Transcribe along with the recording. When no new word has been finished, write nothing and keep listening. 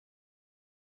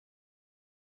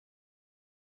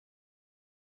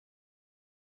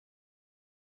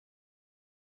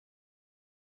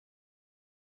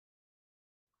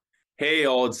Hey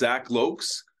all, it's Zach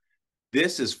Loeks.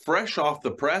 This is fresh off the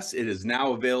press. It is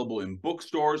now available in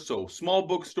bookstores. So small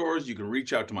bookstores, you can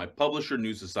reach out to my publisher,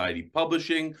 New Society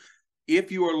Publishing.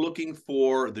 If you are looking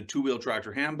for the Two-Wheel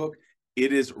Tractor Handbook,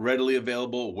 it is readily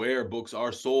available where books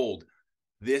are sold.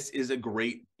 This is a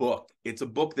great book. It's a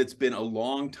book that's been a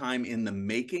long time in the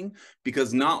making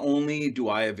because not only do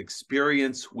I have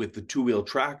experience with the two-wheel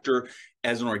tractor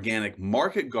as an organic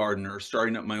market gardener,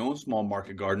 starting up my own small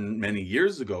market garden many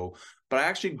years ago, but I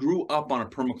actually grew up on a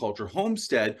permaculture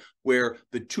homestead where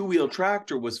the two-wheel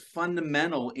tractor was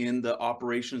fundamental in the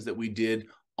operations that we did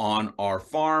on our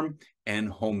farm and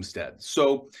homestead.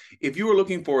 So if you are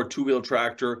looking for a two-wheel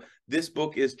tractor, this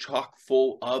book is chock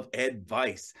full of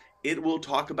advice. It will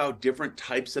talk about different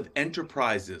types of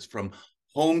enterprises, from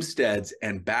homesteads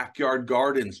and backyard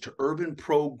gardens to urban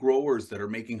pro growers that are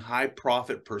making high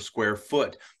profit per square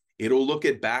foot. It'll look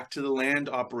at back to the land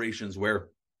operations where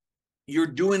you're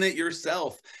doing it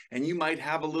yourself and you might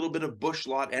have a little bit of bush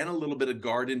lot and a little bit of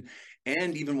garden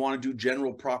and even want to do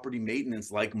general property maintenance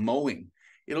like mowing.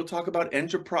 It'll talk about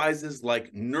enterprises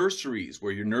like nurseries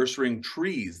where you're nurturing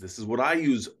trees. This is what I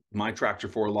use my tractor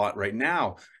for a lot right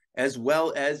now, as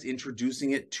well as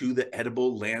introducing it to the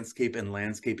edible landscape and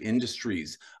landscape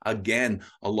industries. Again,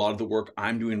 a lot of the work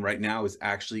I'm doing right now is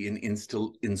actually in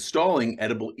installing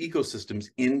edible ecosystems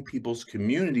in people's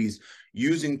communities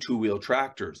using two-wheel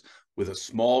tractors. With a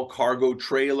small cargo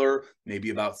trailer,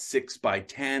 maybe about 6 by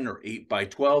 10 or 8 by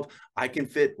 12, I can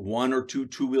fit 1 or 2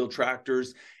 two-wheel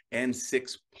tractors and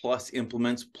 6+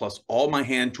 implements, plus all my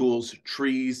hand tools,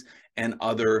 trees, and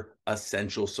other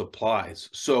essential supplies.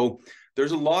 So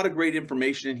there's a lot of great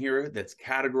information in here that's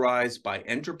categorized by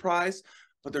enterprise,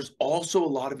 but there's also a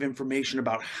lot of information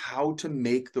about how to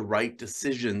make the right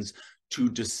decisions to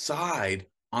decide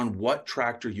on what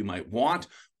tractor you might want,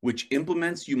 which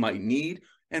implements you might need,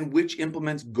 and which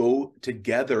implements go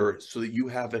together so that you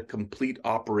have a complete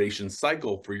operation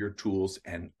cycle for your tools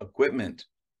and equipment.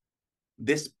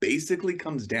 This basically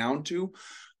comes down to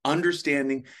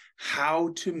understanding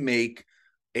how to make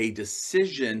a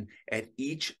decision at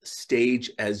each stage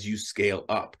as you scale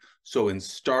up. So in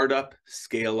startup,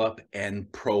 scale up,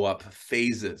 and pro up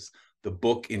phases. The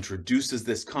book introduces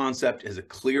this concept as a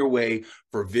clear way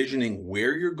for visioning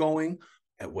where you're going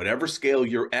at whatever scale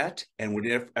you're at and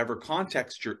whatever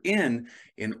context you're in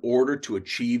order to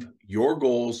achieve your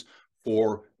goals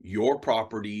for your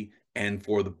property and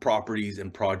for the properties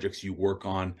and projects you work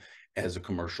on as a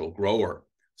commercial grower.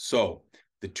 So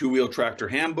the Two-Wheel Tractor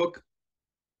Handbook,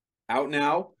 out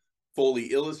now,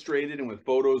 fully illustrated and with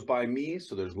photos by me.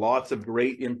 So there's lots of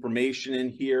great information in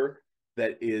here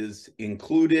that is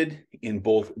included in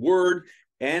both word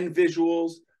and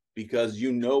visuals because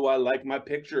you know I like my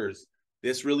pictures.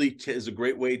 This really is a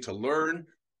great way to learn,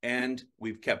 and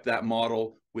we've kept that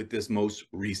model with this most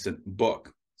recent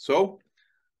book. So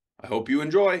I hope you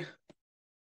enjoy.